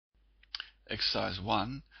Exercise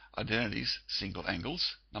 1, identities, single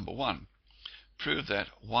angles. Number 1, prove that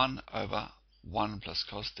 1 over 1 plus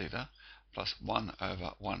cos theta plus 1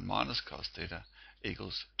 over 1 minus cos theta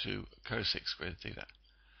equals 2 cosec squared theta.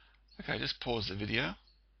 Okay, just pause the video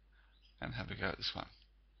and have a go at this one.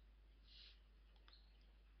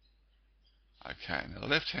 Okay, now the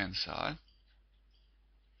left-hand side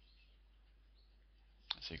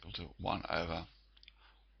is equal to 1 over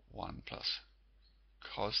 1 plus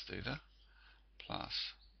cos theta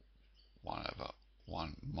plus 1 over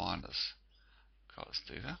 1 minus cos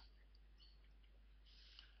theta.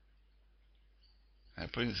 Now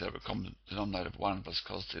putting this over a common denominator of 1 plus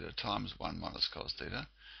cos theta times 1 minus cos theta,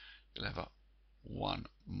 you'll have a 1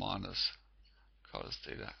 minus cos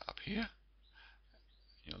theta up here.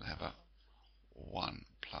 You'll have a 1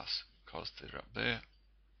 plus cos theta up there,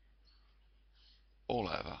 all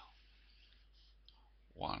over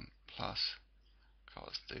 1 plus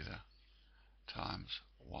cos theta times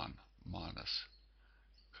 1 minus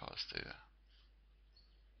cos theta.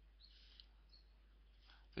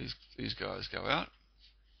 These guys go out.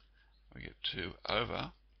 We get 2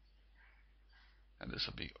 over, and this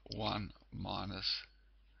will be 1 minus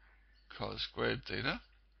cos squared theta,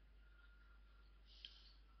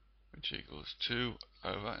 which equals 2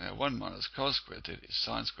 over, now 1 minus cos squared theta is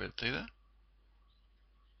sine squared theta,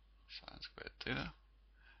 and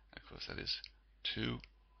of course that is 2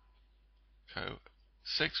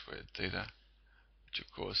 cosec squared theta, which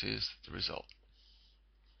of course is the result.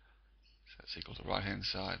 So that's equal to right hand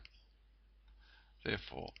side,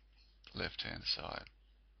 therefore the left hand side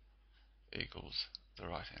equals the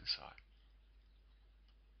right hand side.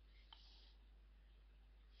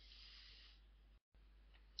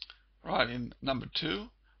 Right, in number 2,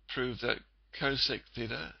 prove that cosec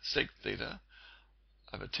theta, sec theta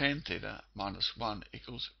over tan theta minus 1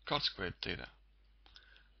 equals cot squared theta.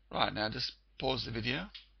 Right, now just pause the video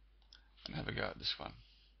and have a go at this one.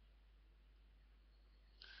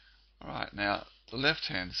 Alright, now the left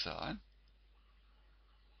hand side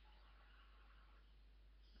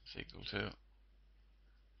is equal to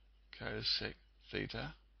cosec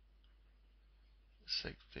theta,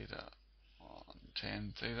 sec theta on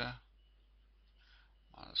tan theta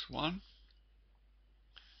minus 1,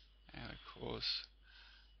 and of course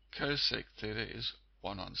cosec theta is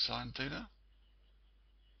 1 on sine theta.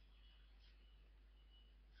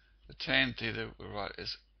 The tan theta we'll write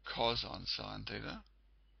as cos on sine theta.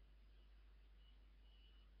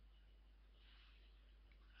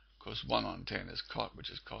 Of course 1 on tan is cot, which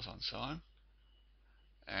is cos on sine,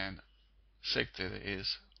 and sec theta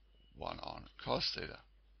is 1 on cos theta.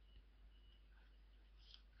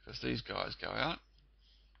 Because these guys go out,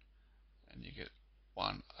 and you get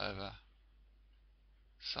 1 over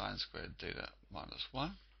sine squared theta minus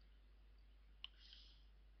 1,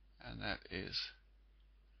 and that is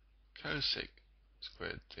cosec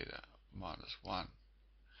squared theta minus 1.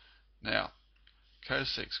 Now,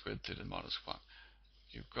 cosec squared theta minus 1,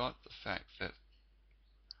 you've got the fact that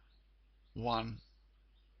 1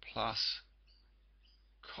 plus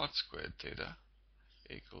cot squared theta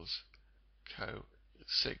equals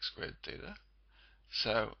cosec squared theta.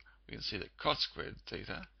 So we can see that cot squared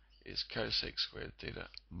theta is cosec squared theta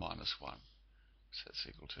minus 1. So that's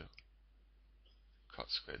equal to cot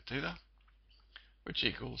squared theta, which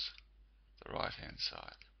equals the right hand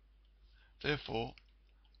side. Therefore,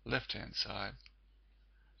 left hand side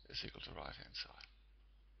is equal to right hand side.